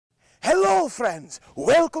Hello friends,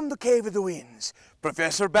 welcome to Cave of the Winds.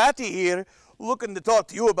 Professor Batty here, looking to talk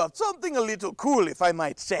to you about something a little cool, if I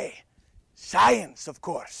might say. Science, of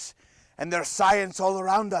course. And there's science all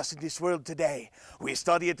around us in this world today. We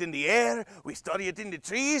study it in the air, we study it in the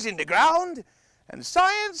trees, in the ground. And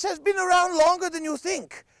science has been around longer than you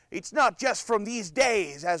think. It's not just from these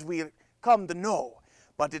days as we come to know,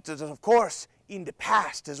 but it is of course in the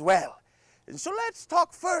past as well. And so let's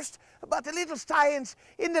talk first about a little science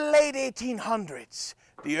in the late 1800s.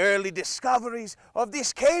 The early discoveries of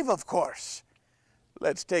this cave, of course.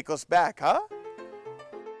 Let's take us back, huh?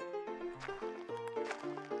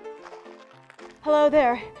 Hello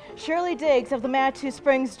there, Shirley Diggs of the Manitou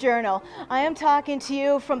Springs Journal. I am talking to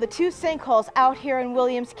you from the two sinkholes out here in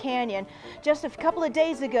Williams Canyon. Just a couple of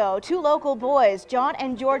days ago, two local boys, John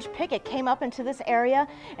and George Pickett, came up into this area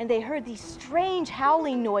and they heard these strange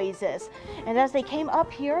howling noises. And as they came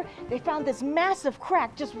up here, they found this massive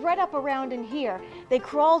crack just right up around in here. They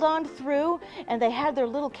crawled on through and they had their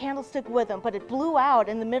little candlestick with them, but it blew out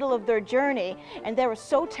in the middle of their journey. And they were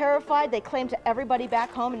so terrified, they claimed to everybody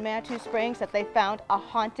back home in Manitou Springs that they found a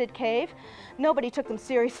haunted cave. Nobody took them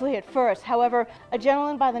seriously at first. However, a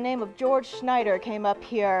gentleman by the name of George Schneider came up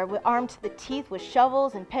here armed to the teeth with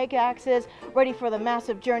shovels and pickaxes, ready for the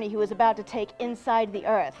massive journey he was about to take inside the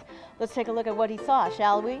earth. Let's take a look at what he saw,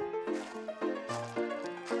 shall we?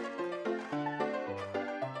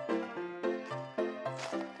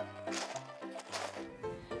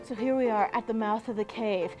 So here we are at the mouth of the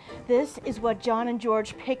cave. This is what John and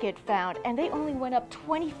George Pickett found, and they only went up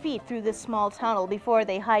 20 feet through this small tunnel before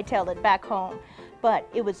they hightailed it back home. But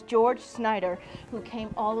it was George Snyder who came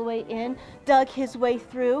all the way in, dug his way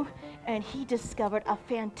through, and he discovered a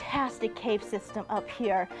fantastic cave system up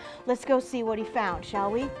here. Let's go see what he found,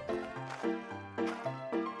 shall we?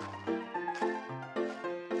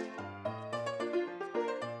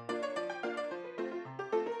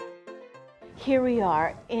 Here we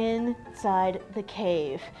are inside the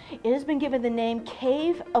cave. It has been given the name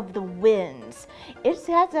Cave of the Winds. It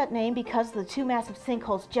has that name because of the two massive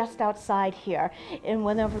sinkholes just outside here. And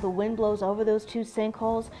whenever the wind blows over those two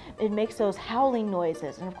sinkholes, it makes those howling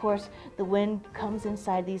noises. And of course, the wind comes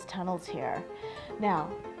inside these tunnels here.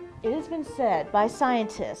 Now, it has been said by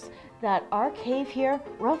scientists that our cave here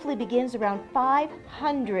roughly begins around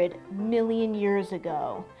 500 million years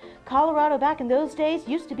ago. Colorado back in those days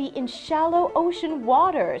used to be in shallow ocean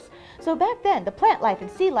waters. So back then, the plant life and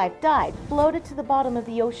sea life died, floated to the bottom of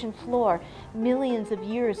the ocean floor. Millions of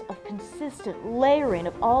years of consistent layering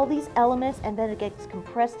of all these elements, and then it gets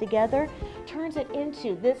compressed together, turns it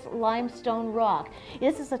into this limestone rock.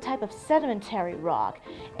 This is a type of sedimentary rock,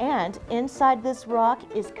 and inside this rock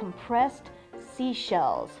is compressed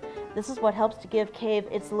seashells. This is what helps to give cave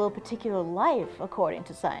its little particular life, according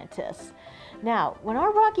to scientists. Now, when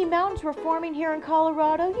our Rocky Mountains were forming here in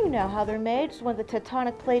Colorado, you know how they're made. It's when the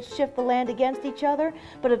tectonic plates shift the land against each other,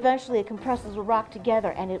 but eventually it compresses the rock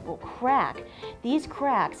together and it will crack. These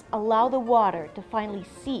cracks allow the water to finally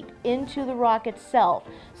seep into the rock itself,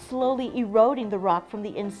 slowly eroding the rock from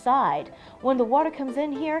the inside. When the water comes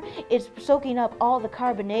in here, it's soaking up all the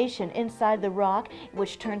carbonation inside the rock,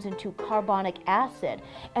 which turns into carbonic acid,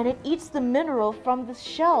 and it eats the mineral from the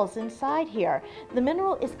shells inside here. The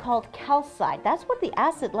mineral is called calcite. That's what the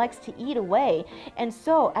acid likes to eat away. And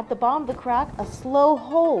so at the bottom of the crack, a slow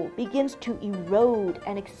hole begins to erode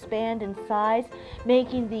and expand in size,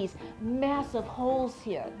 making these massive holes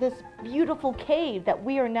here, this beautiful cave that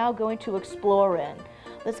we are now going to explore in.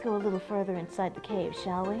 Let's go a little further inside the cave,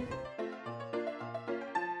 shall we?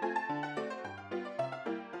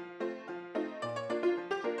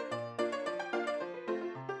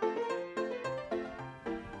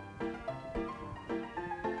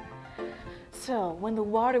 So when the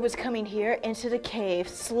water was coming here into the cave,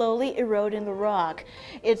 slowly eroding the rock,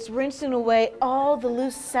 it's rinsing away all the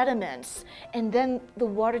loose sediments, and then the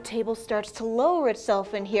water table starts to lower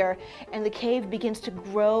itself in here, and the cave begins to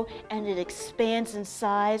grow and it expands in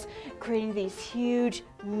size, creating these huge,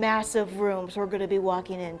 massive rooms we're going to be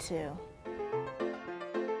walking into.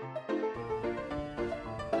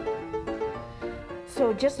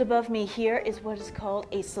 So just above me here is what is called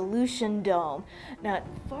a solution dome. Now,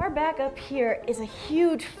 far back up here is a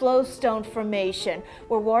huge flowstone formation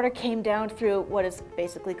where water came down through what is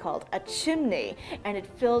basically called a chimney, and it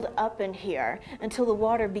filled up in here until the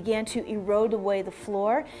water began to erode away the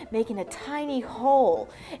floor, making a tiny hole,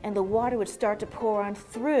 and the water would start to pour on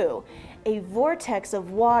through. A vortex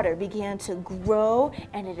of water began to grow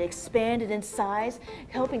and it expanded in size,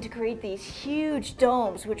 helping to create these huge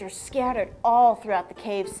domes which are scattered all throughout the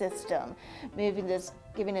cave system,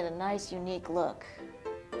 giving it a nice, unique look.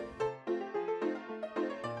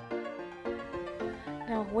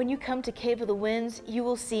 Now, when you come to Cave of the Winds, you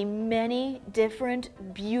will see many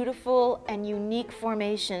different, beautiful, and unique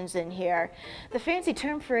formations in here. The fancy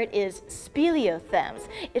term for it is speleothems.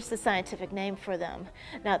 It's the scientific name for them.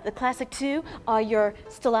 Now, the classic two are your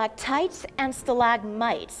stalactites and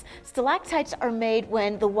stalagmites. Stalactites are made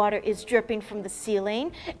when the water is dripping from the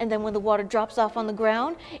ceiling, and then when the water drops off on the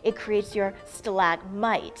ground, it creates your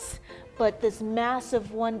stalagmites. But this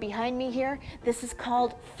massive one behind me here, this is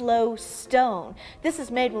called flow stone. This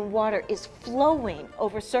is made when water is flowing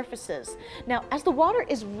over surfaces. Now, as the water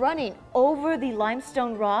is running over the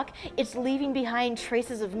limestone rock, it's leaving behind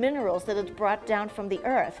traces of minerals that it's brought down from the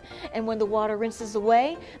earth. And when the water rinses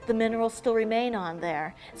away, the minerals still remain on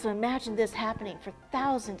there. So imagine this happening for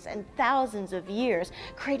thousands and thousands of years,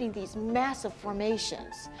 creating these massive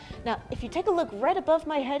formations. Now, if you take a look right above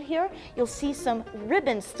my head here, you'll see some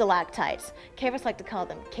ribbon stalactites. Cavers like to call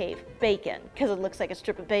them cave bacon because it looks like a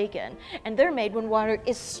strip of bacon. And they're made when water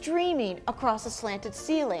is streaming across a slanted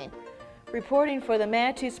ceiling. Reporting for the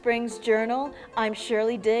Manitou Springs Journal, I'm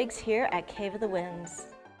Shirley Diggs here at Cave of the Winds.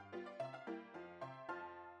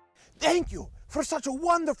 Thank you for such a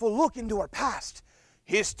wonderful look into our past.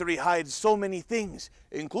 History hides so many things,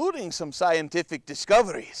 including some scientific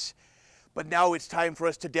discoveries. But now it's time for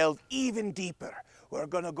us to delve even deeper. We're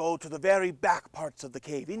gonna go to the very back parts of the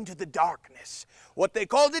cave, into the darkness, what they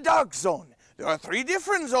call the dark zone. There are 3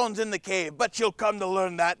 different zones in the cave, but you'll come to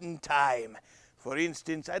learn that in time. For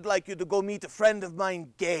instance, I'd like you to go meet a friend of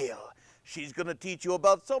mine, Gail. She's gonna teach you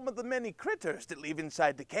about some of the many critters that live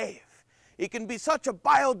inside the cave. It can be such a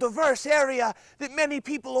biodiverse area that many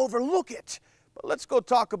people overlook it. But let's go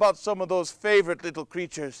talk about some of those favorite little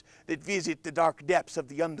creatures that visit the dark depths of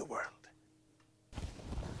the underworld.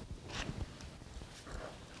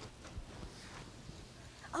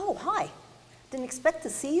 Oh, hi. Didn't expect to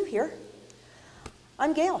see you here.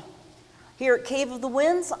 I'm Gail. Here at Cave of the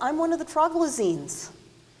Winds, I'm one of the troglodytes.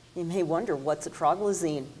 You may wonder, what's a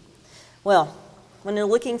troglodyte? Well, when you're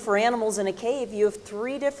looking for animals in a cave, you have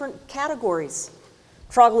 3 different categories.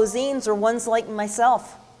 Troglodytes are ones like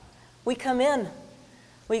myself. We come in,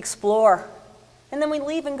 we explore, and then we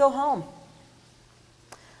leave and go home.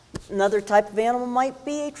 Another type of animal might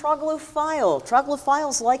be a troglophile.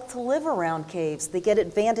 Troglophiles like to live around caves. They get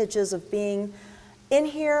advantages of being in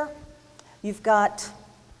here. You've got,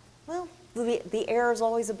 well, the air is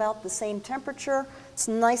always about the same temperature. It's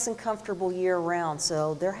nice and comfortable year-round,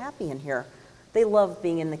 so they're happy in here. They love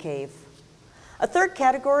being in the cave. A third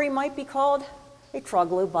category might be called a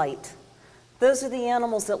troglobite. Those are the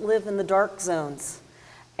animals that live in the dark zones,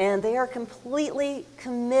 and they are completely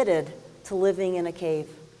committed to living in a cave.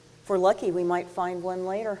 If we're lucky, we might find one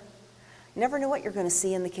later. You never know what you're going to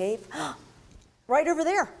see in the cave. Right over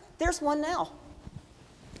there. There's one now.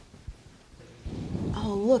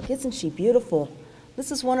 Oh, look, isn't she beautiful?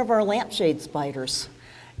 This is one of our lampshade spiders.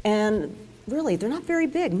 And really, they're not very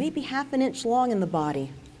big, maybe ½ an inch long in the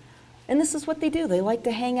body. And this is what they do. They like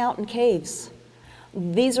to hang out in caves.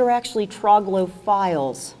 These are actually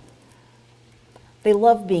troglophiles. They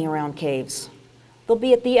love being around caves. They'll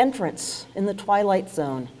be at the entrance in the twilight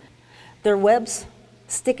zone. Their webs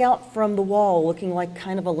stick out from the wall looking like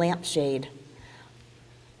kind of a lampshade.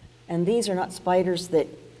 And these are not spiders that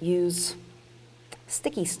use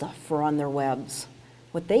sticky stuff for on their webs.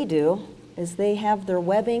 What they do is they have their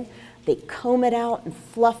webbing, they comb it out and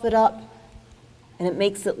fluff it up, and it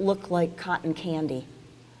makes it look like cotton candy.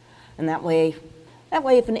 And that way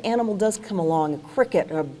if an animal does come along, a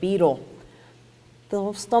cricket or a beetle,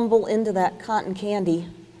 they'll stumble into that cotton candy,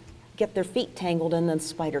 get their feet tangled, and then the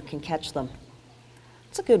spider can catch them.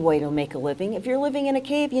 It's a good way to make a living. If you're living in a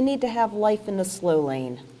cave, you need to have life in the slow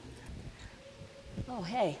lane. Oh,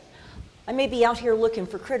 hey, I may be out here looking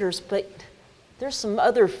for critters, but there's some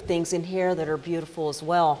other things in here that are beautiful as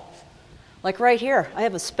well. Like right here, I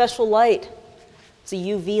have a special light. It's a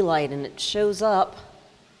UV light, and it shows up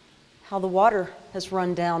how the water has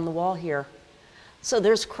run down the wall here. So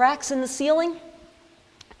there's cracks in the ceiling,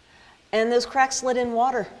 and those cracks let in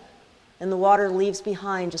water, and the water leaves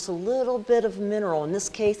behind just a little bit of mineral. In this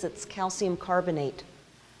case, it's calcium carbonate.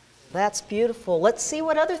 That's beautiful. Let's see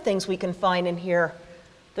what other things we can find in here.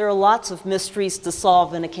 There are lots of mysteries to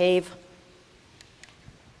solve in a cave.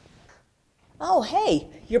 Oh, hey,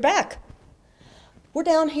 you're back. We're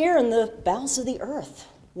down here in the bowels of the earth.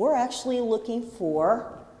 We're actually looking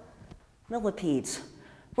for millipedes.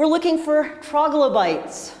 We're looking for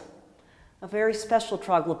troglobites, a very special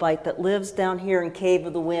troglobite that lives down here in Cave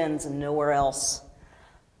of the Winds and nowhere else.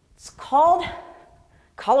 It's called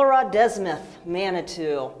Colorodesmith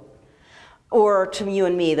Manitou, or to you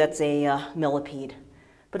and me, that's a millipede.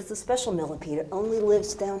 But it's a special millipede. It only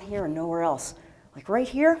lives down here and nowhere else. Like right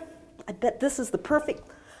here, I bet this is the perfect,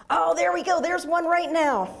 oh, there we go, there's one right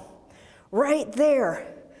now. Right there.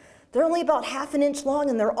 They're only about 1/2 an inch long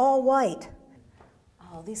and they're all white.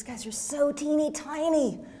 Oh, these guys are so teeny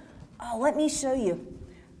tiny. Oh, let me show you.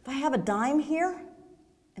 If I have a dime here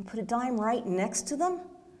and put a dime right next to them,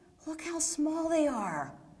 look how small they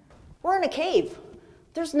are. We're in a cave.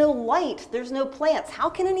 There's no light, there's no plants. How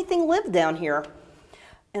can anything live down here?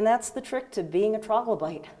 And that's the trick to being a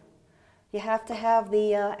troglobite. You have to have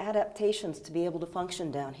the adaptations to be able to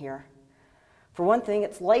function down here. For one thing,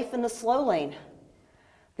 it's life in the slow lane.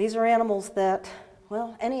 These are animals that,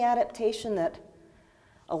 well, any adaptation that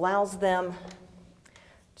allows them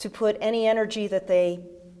to put any energy that they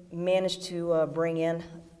manage to bring in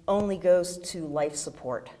only goes to life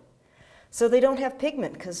support. So they don't have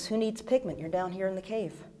pigment, because who needs pigment? You're down here in the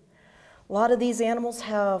cave. A lot of these animals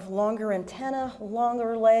have longer antennae,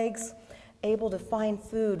 longer legs, able to find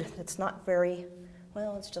food that's not very,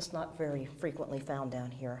 well, it's just not very frequently found down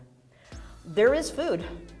here. There is food.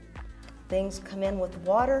 Things come in with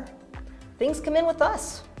water. Things come in with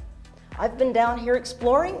us. I've been down here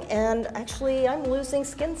exploring, and actually I'm losing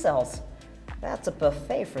skin cells. That's a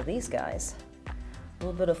buffet for these guys. A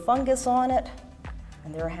little bit of fungus on it,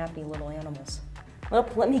 and they're happy little animals. Well,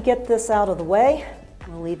 let me get this out of the way.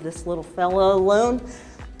 I'll leave this little fella alone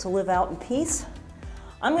to live out in peace.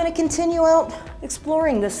 I'm going to continue out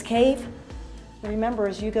exploring this cave. Remember,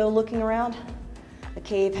 as you go looking around, a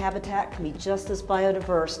cave habitat can be just as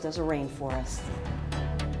biodiverse as a rainforest.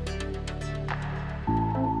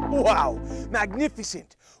 Wow,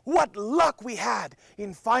 magnificent. What luck we had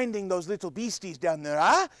in finding those little beasties down there,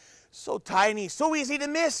 huh? So tiny, so easy to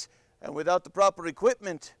miss, and without the proper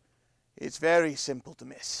equipment, it's very simple to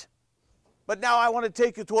miss. But now I want to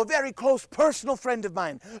take you to a very close personal friend of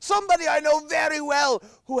mine, somebody I know very well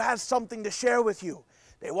who has something to share with you.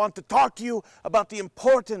 They want to talk to you about the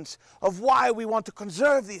importance of why we want to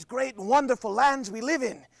conserve these great and wonderful lands we live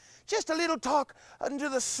in. Just a little talk into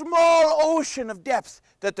the small ocean of depth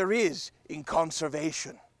that there is in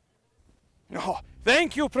conservation. Oh,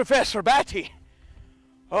 thank you, Professor Batty.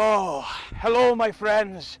 Oh, hello, my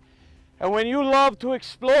friends. And when you love to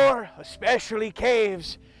explore, especially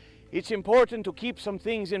caves, it's important to keep some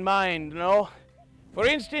things in mind, you know? For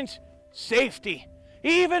instance, safety.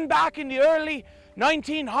 Even back in the early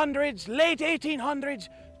 1900s, late 1800s,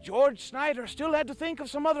 George Snyder still had to think of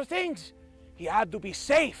some other things. He had to be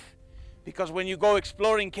safe, because when you go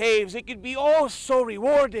exploring caves, it can be oh so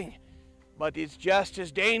rewarding, but it's just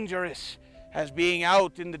as dangerous as being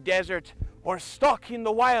out in the desert or stuck in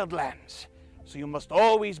the wildlands. So you must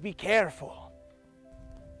always be careful.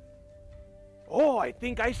 Oh, I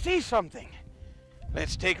think I see something.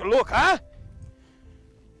 Let's take a look, huh?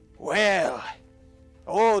 Well,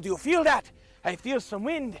 oh, do you feel that? I feel some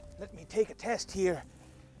wind. Let me take a test here.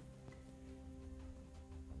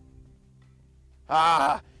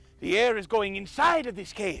 Ah, the air is going inside of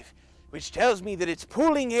this cave, which tells me that it's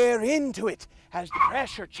pulling air into it as the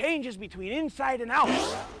pressure changes between inside and out.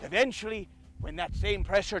 Eventually, when that same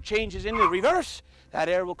pressure changes in the reverse, that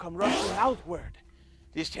air will come rushing outward.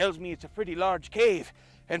 This tells me it's a pretty large cave,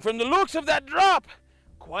 and from the looks of that drop,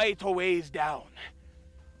 quite a ways down.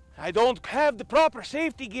 I don't have the proper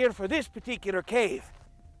safety gear for this particular cave,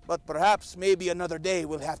 but perhaps maybe another day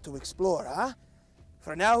we'll have to explore, huh?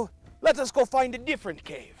 For now, let us go find a different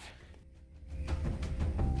cave.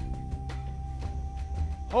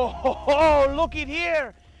 Oh, look it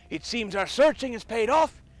here! It seems our searching has paid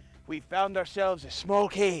off. We found ourselves a small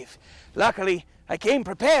cave. Luckily, I came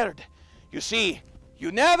prepared. You see,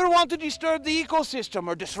 you never want to disturb the ecosystem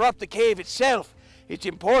or disrupt the cave itself. It's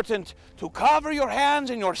important to cover your hands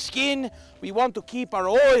and your skin. We want to keep our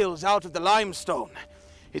oils out of the limestone.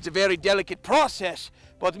 It's a very delicate process,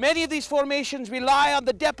 but many of these formations rely on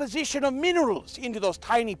the deposition of minerals into those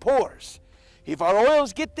tiny pores. If our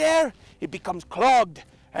oils get there, it becomes clogged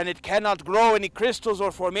and it cannot grow any crystals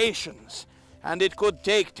or formations. And it could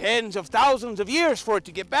take tens of thousands of years for it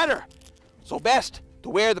to get better. So best to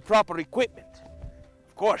wear the proper equipment.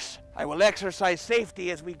 Of course, I will exercise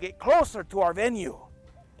safety as we get closer to our venue.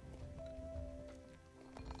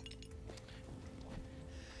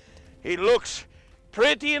 It looks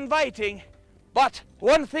pretty inviting, but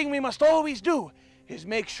one thing we must always do is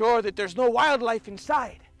make sure that there's no wildlife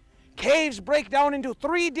inside. Caves break down into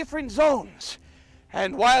 3 different zones,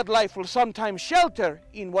 and wildlife will sometimes shelter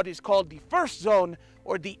in what is called the first zone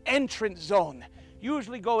or the entrance zone,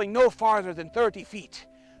 usually going no farther than 30 feet.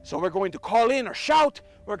 So we're going to call in or shout.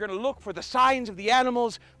 We're going to look for the signs of the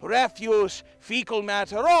animals, refuse, fecal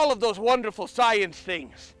matter, all of those wonderful science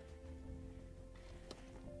things.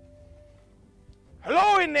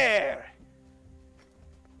 Hello in there.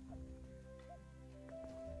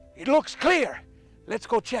 It looks clear. Let's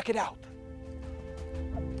go check it out.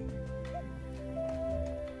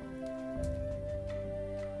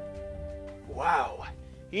 Wow,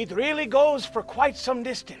 it really goes for quite some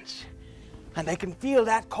distance. And I can feel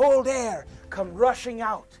that cold air come rushing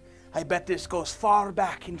out. I bet this goes far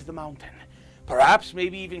back into the mountain. Perhaps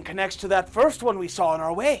maybe even connects to that first one we saw on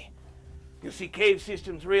our way. You see, cave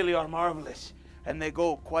systems really are marvelous, and they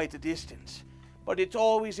go quite a distance. But it's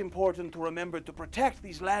always important to remember to protect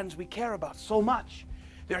these lands we care about so much.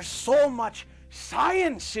 There's so much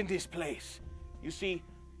science in this place. You see,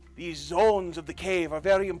 these zones of the cave are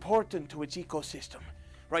very important to its ecosystem.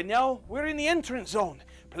 Right now, we're in the entrance zone.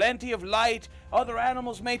 Plenty of light, other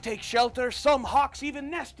animals may take shelter, some hawks even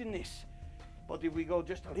nest in this. But if we go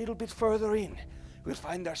just a little bit further in, we'll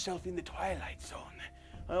find ourselves in the twilight zone.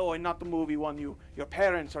 Oh, and not the movie one your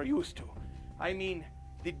parents are used to. I mean,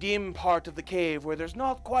 the dim part of the cave where there's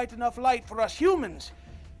not quite enough light for us humans,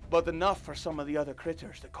 but enough for some of the other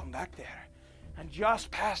critters that come back there. And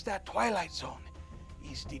just past that twilight zone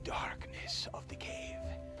is the darkness of the cave.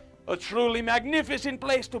 A truly magnificent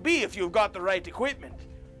place to be if you've got the right equipment.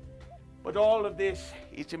 But all of this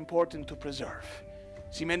is important to preserve.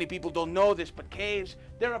 See, many people don't know this, but caves,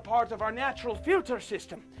 they're a part of our natural filter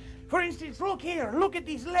system. For instance, look here, look at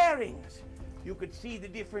these layerings. You could see the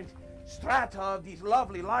different strata of these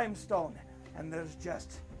lovely limestone, and there's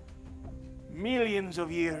just millions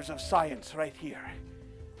of years of science right here.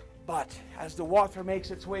 But as the water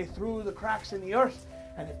makes its way through the cracks in the earth,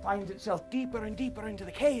 and it finds itself deeper and deeper into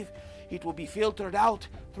the cave, it will be filtered out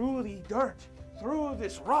through the dirt, through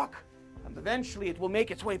this rock, and eventually it will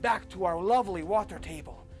make its way back to our lovely water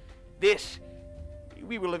table. This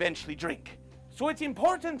we will eventually drink. So it's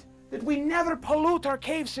important that we never pollute our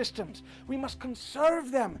cave systems. We must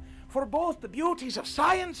conserve them for both the beauties of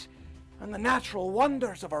science and the natural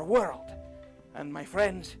wonders of our world. And my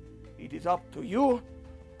friends, it is up to you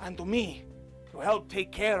and to me to help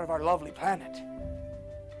take care of our lovely planet.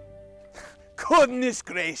 Goodness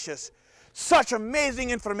gracious! Such amazing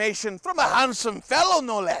information from a handsome fellow,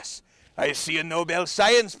 no less. I see a Nobel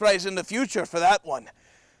Science Prize in the future for that one.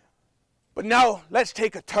 But now, let's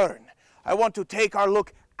take a turn. I want to take our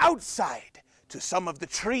look outside to some of the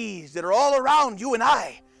trees that are all around you and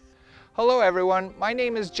I. Hello everyone, my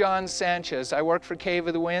name is John Sanchez. I work for Cave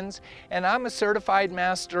of the Winds, and I'm a certified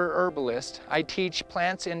master herbalist. I teach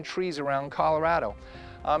plants and trees around Colorado.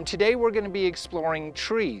 Today we're going to be exploring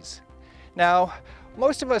trees. Now,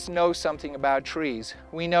 most of us know something about trees.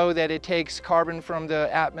 We know that it takes carbon from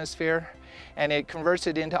the atmosphere and it converts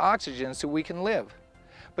it into oxygen so we can live.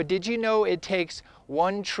 But did you know it takes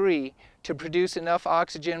one tree to produce enough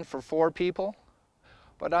oxygen for 4 people?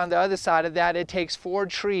 But on the other side of that, it takes 4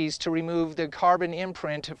 trees to remove the carbon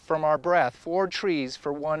imprint from our breath, 4 trees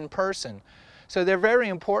for 1 person. So they're very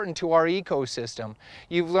important to our ecosystem.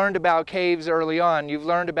 You've learned about caves early on, you've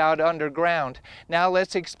learned about underground. Now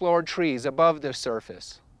let's explore trees above the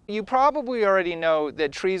surface. You probably already know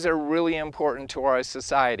that trees are really important to our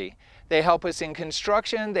society. They help us in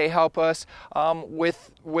construction, they help us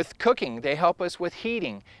with cooking, they help us with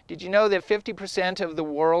heating. Did you know that 50% of the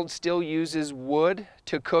world still uses wood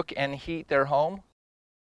to cook and heat their home?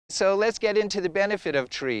 So let's get into the benefit of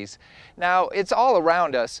trees. Now, it's all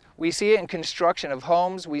around us. We see it in construction of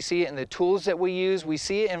homes, we see it in the tools that we use, we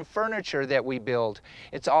see it in furniture that we build.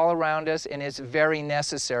 It's all around us and it's very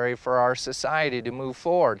necessary for our society to move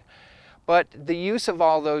forward. But the use of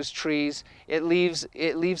all those trees, it leaves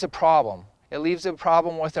a problem. It leaves a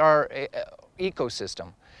problem with our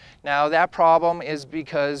ecosystem. Now that problem is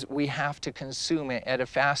because we have to consume it at a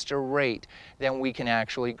faster rate than we can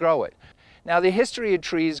actually grow it. Now the history of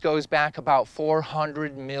trees goes back about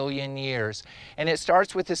 400 million years, and it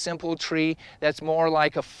starts with a simple tree that's more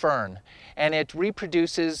like a fern, and it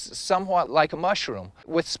reproduces somewhat like a mushroom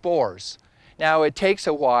with spores. Now it takes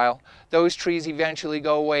a while. Those trees eventually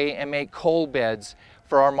go away and make coal beds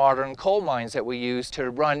for our modern coal mines that we use to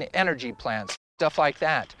run energy plants, stuff like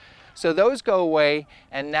that. So those go away,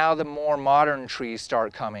 and now the more modern trees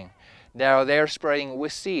start coming. Now they're spreading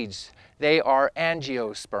with seeds. They are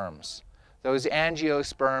angiosperms. Those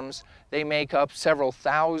angiosperms, they make up several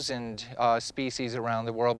thousand species around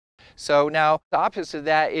the world. So now the opposite of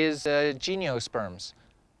that is geniosperms.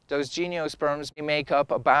 Those geniosperms make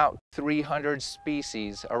up about 300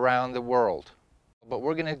 species around the world. But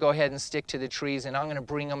we're going to go ahead and stick to the trees, and I'm going to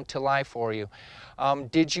bring them to life for you.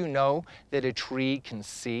 Did you know that a tree can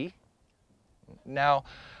see? Now,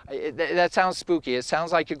 that sounds spooky. It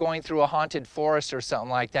sounds like you're going through a haunted forest or something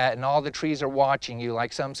like that, and all the trees are watching you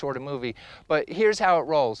like some sort of movie. But here's how it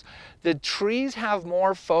rolls. The trees have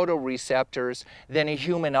more photoreceptors than a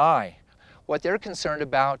human eye. What they're concerned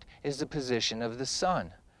about is the position of the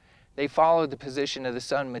sun. They follow the position of the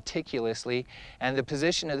sun meticulously, and the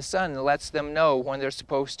position of the sun lets them know when they're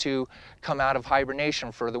supposed to come out of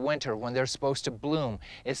hibernation for the winter, when they're supposed to bloom.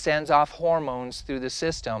 It sends off hormones through the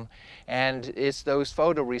system, and it's those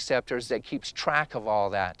photoreceptors that keeps track of all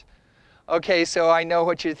that. Okay, so I know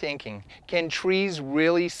what you're thinking. Can trees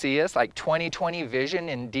really see us, like 20/20 vision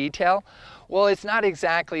in detail? Well, it's not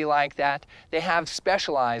exactly like that. They have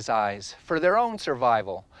specialized eyes for their own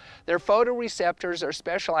survival. Their photoreceptors are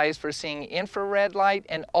specialized for seeing infrared light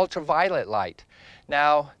and ultraviolet light.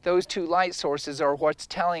 Now, those two light sources are what's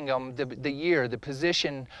telling them the year, the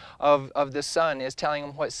position of the sun is telling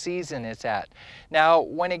them what season it's at. Now,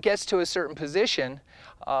 when it gets to a certain position,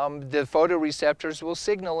 the photoreceptors will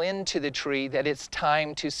signal into the tree that it's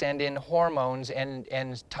time to send in hormones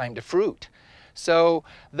and time to fruit. So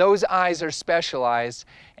those eyes are specialized,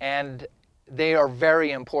 and they are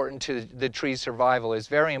very important to the tree's survival. It's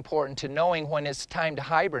very important to knowing when it's time to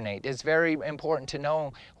hibernate. It's very important to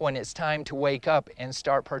know when it's time to wake up and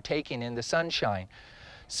start partaking in the sunshine.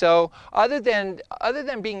 So other than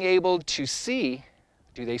being able to see,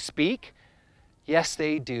 do they speak? Yes,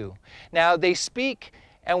 they do. Now they speak,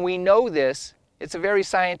 and we know this. It's a very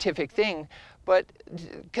scientific thing. But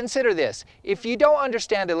consider this, if you don't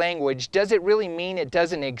understand a language, does it really mean it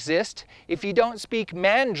doesn't exist? If you don't speak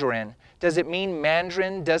Mandarin, does it mean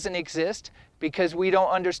Mandarin doesn't exist? Because we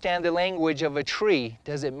don't understand the language of a tree,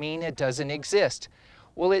 does it mean it doesn't exist?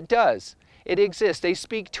 Well, it does. It exists. They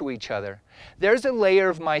speak to each other. There's a layer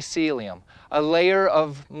of mycelium, a layer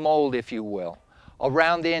of mold, if you will,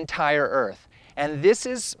 around the entire earth. And this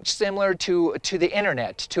is similar to the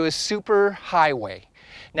internet, to a super highway.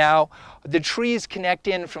 Now, the trees connect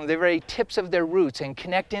in from the very tips of their roots and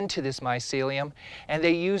connect into this mycelium, and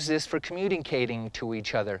they use this for communicating to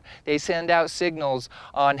each other. They send out signals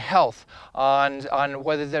on health, on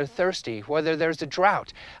whether they're thirsty, whether there's a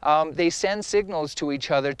drought. They send signals to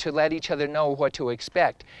each other to let each other know what to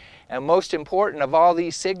expect. And most important of all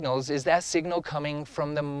these signals is that signal coming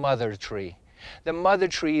from the mother tree. The mother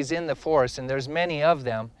tree is in the forest, and there's many of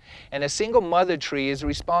them, and a single mother tree is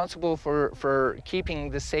responsible for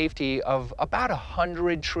keeping the safety of about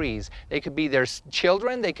 100 trees. They could be their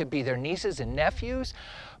children, they could be their nieces and nephews,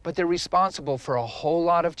 but they're responsible for a whole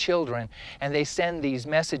lot of children, and they send these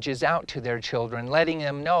messages out to their children, letting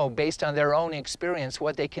them know based on their own experience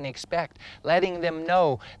what they can expect, letting them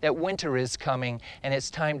know that winter is coming and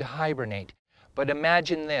it's time to hibernate. But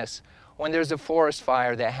imagine this. When there's a forest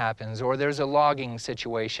fire that happens, or there's a logging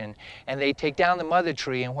situation, and they take down the mother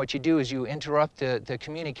tree, and what you do is you interrupt the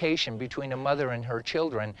communication between a mother and her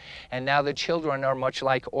children, and now the children are much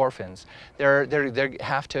like orphans. They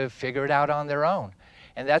have to figure it out on their own.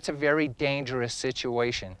 And that's a very dangerous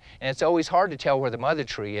situation. And it's always hard to tell where the mother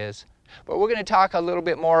tree is. But we're going to talk a little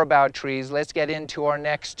bit more about trees. Let's get into our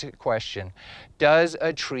next question. Does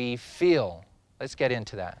a tree feel? Let's get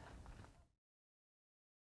into that.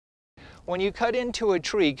 When you cut into a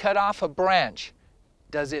tree, cut off a branch,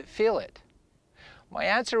 does it feel it? My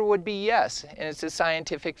answer would be yes, and it's a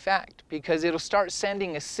scientific fact, because it'll start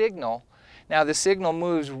sending a signal. Now the signal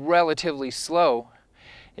moves relatively slow.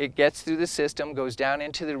 It gets through the system, goes down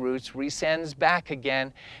into the roots, resends back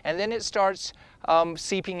again, and then it starts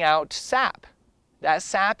seeping out sap. That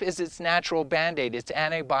sap is its natural band-aid, it's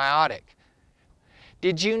antibiotic.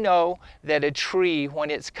 Did you know that a tree,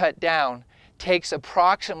 when it's cut down, takes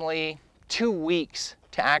approximately 2 weeks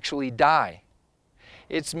to actually die?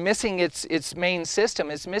 It's missing its main system,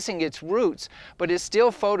 it's missing its roots, but it's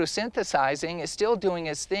still photosynthesizing, it's still doing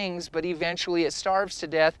its things, but eventually it starves to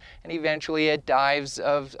death, and eventually it dies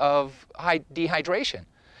of dehydration.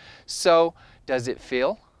 So, does it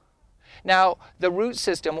feel? Now, the root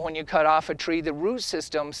system, when you cut off a tree, the root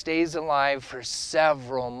system stays alive for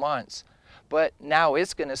several months. But now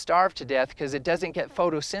it's going to starve to death because it doesn't get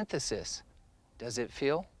photosynthesis. Does it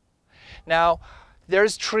feel? Now,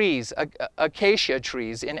 there's trees, acacia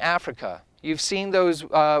trees in Africa. You've seen those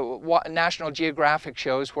National Geographic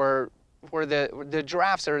shows where the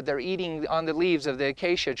giraffes they're eating on the leaves of the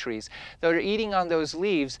acacia trees. They're eating on those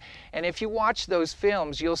leaves, and if you watch those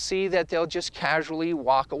films, you'll see that they'll just casually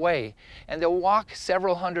walk away. And they'll walk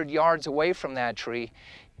several hundred yards away from that tree.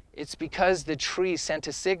 It's because the tree sent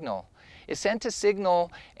a signal. It sent a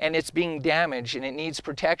signal, and it's being damaged, and it needs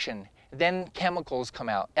protection. Then chemicals come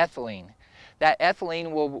out, ethylene. That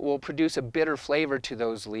ethylene will produce a bitter flavor to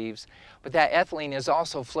those leaves, but that ethylene is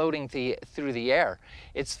also floating through the air.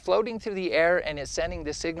 It's floating through the air, and it's sending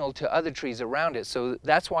the signal to other trees around it. So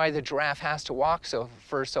that's why the giraffe has to walk so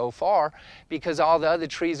far, because all the other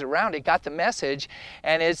trees around it got the message,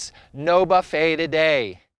 and it's no buffet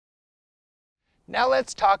today. Now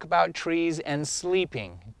let's talk about trees and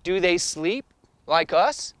sleeping. Do they sleep like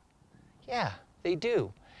us? Yeah, they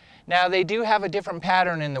do. Now they do have a different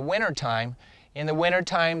pattern in the wintertime. In the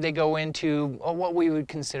wintertime they go into what we would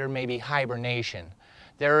consider maybe hibernation.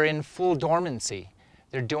 They're in full dormancy.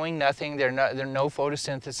 They're doing nothing, no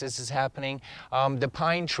photosynthesis is happening. The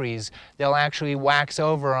pine trees, they'll actually wax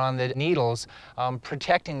over on the needles,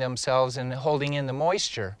 protecting themselves and holding in the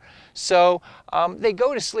moisture. So they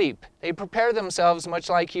go to sleep. They prepare themselves much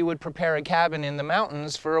like you would prepare a cabin in the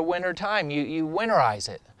mountains for a winter time. You winterize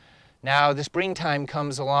it. Now the springtime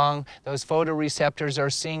comes along, those photoreceptors are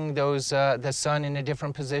seeing the sun in a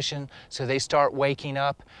different position, so they start waking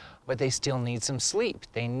up. But they still need some sleep.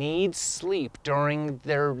 They need sleep during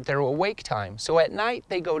their awake time. So at night,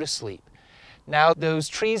 they go to sleep. Now, those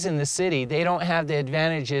trees in the city, they don't have the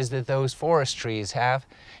advantages that those forest trees have.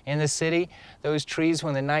 In the city, those trees,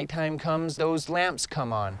 when the nighttime comes, those lamps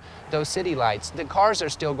come on, those city lights. The cars are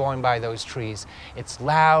still going by those trees. It's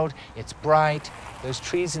loud, it's bright. Those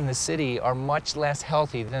trees in the city are much less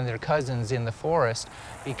healthy than their cousins in the forest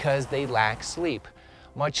because they lack sleep.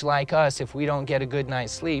 Much like us, if we don't get a good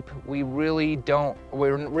night's sleep, we're really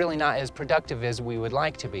not as productive as we would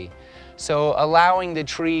like to be. So allowing the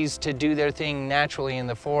trees to do their thing naturally in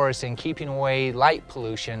the forest and keeping away light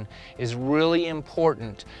pollution is really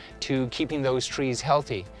important to keeping those trees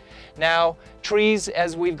healthy. Now, trees,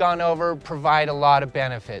 as we've gone over, provide a lot of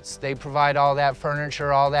benefits. They provide all that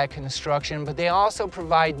furniture, all that construction, but they also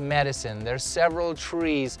provide medicine. There's several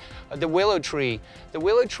trees. The willow tree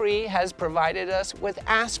has provided us with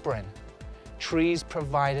aspirin. Trees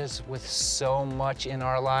provide us with so much in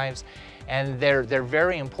our lives, and they're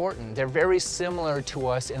very important. They're very similar to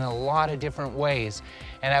us in a lot of different ways.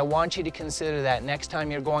 And I want you to consider that next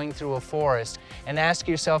time you're going through a forest and ask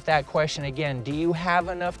yourself that question again. Do you have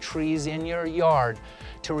enough trees in your yard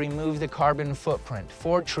to remove the carbon footprint?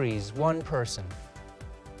 4 trees, 1 person.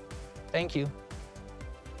 Thank you.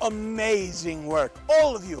 Amazing work,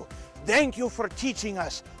 all of you. Thank you for teaching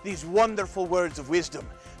us these wonderful words of wisdom.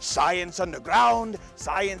 Science underground,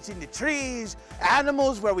 science in the trees,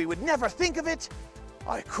 animals where we would never think of it.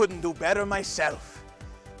 I couldn't do better myself.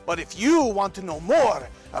 But if you want to know more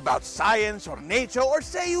about science or nature, or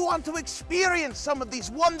say you want to experience some of these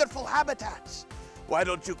wonderful habitats, why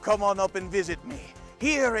don't you come on up and visit me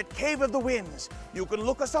here at Cave of the Winds. You can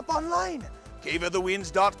look us up online,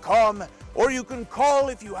 caveofthewinds.com, or you can call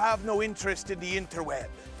if you have no interest in the interweb.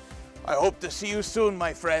 I hope to see you soon,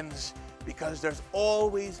 my friends, because there's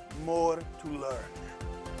always more to learn.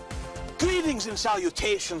 Greetings and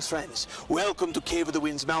salutations, friends. Welcome to Cave of the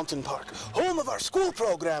Winds Mountain Park, home of our school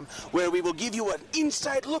program, where we will give you an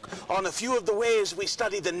inside look on a few of the ways we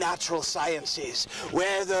study the natural sciences.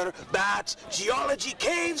 Weather, bats, geology,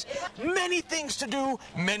 caves, many things to do,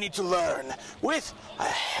 many to learn, with a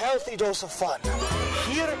healthy dose of fun.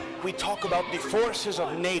 Here we talk about the forces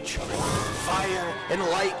of nature, fire and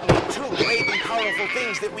lightning, 2 great and powerful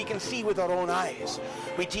things that we can see with our own eyes.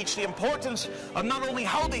 We teach the importance of not only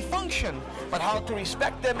how they function, but how to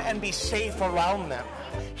respect them and be safe around them.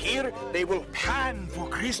 Here they will pan for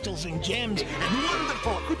crystals and gems and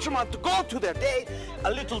wonderful accoutrements to go to their day,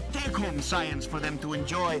 a little take-home science for them to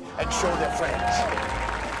enjoy and show their friends.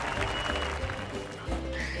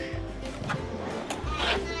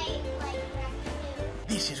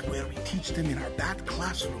 This is where we teach them in our bat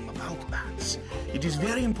classroom about bats. It is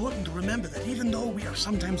very important to remember that even though we are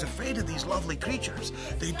sometimes afraid of these lovely creatures,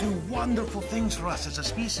 they do wonderful things for us as a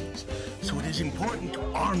species. So it is important to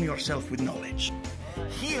arm yourself with knowledge.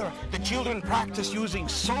 Here, the children practice using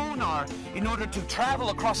sonar in order to travel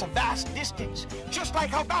across a vast distance, just like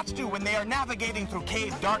how bats do when they are navigating through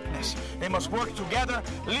cave darkness. They must work together,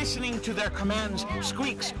 listening to their commands,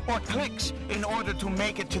 squeaks or clicks, in order to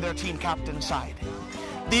make it to their team captain's side.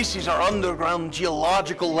 This is our underground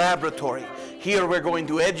geological laboratory. Here we're going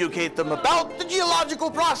to educate them about the geological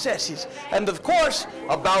processes and, of course,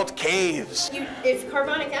 about caves. If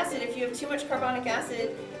you have too much carbonic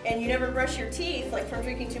acid and you never brush your teeth, like from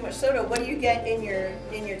drinking too much soda, what do you get in your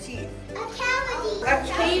teeth? A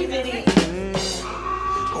cavity.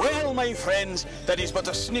 Well, my friends, that is but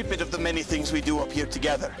a snippet of the many things we do up here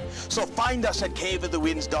together. So find us at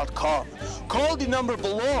caveofthewinds.com. Call the number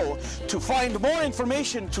below to find more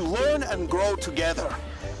information to learn and grow together.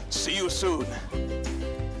 See you soon.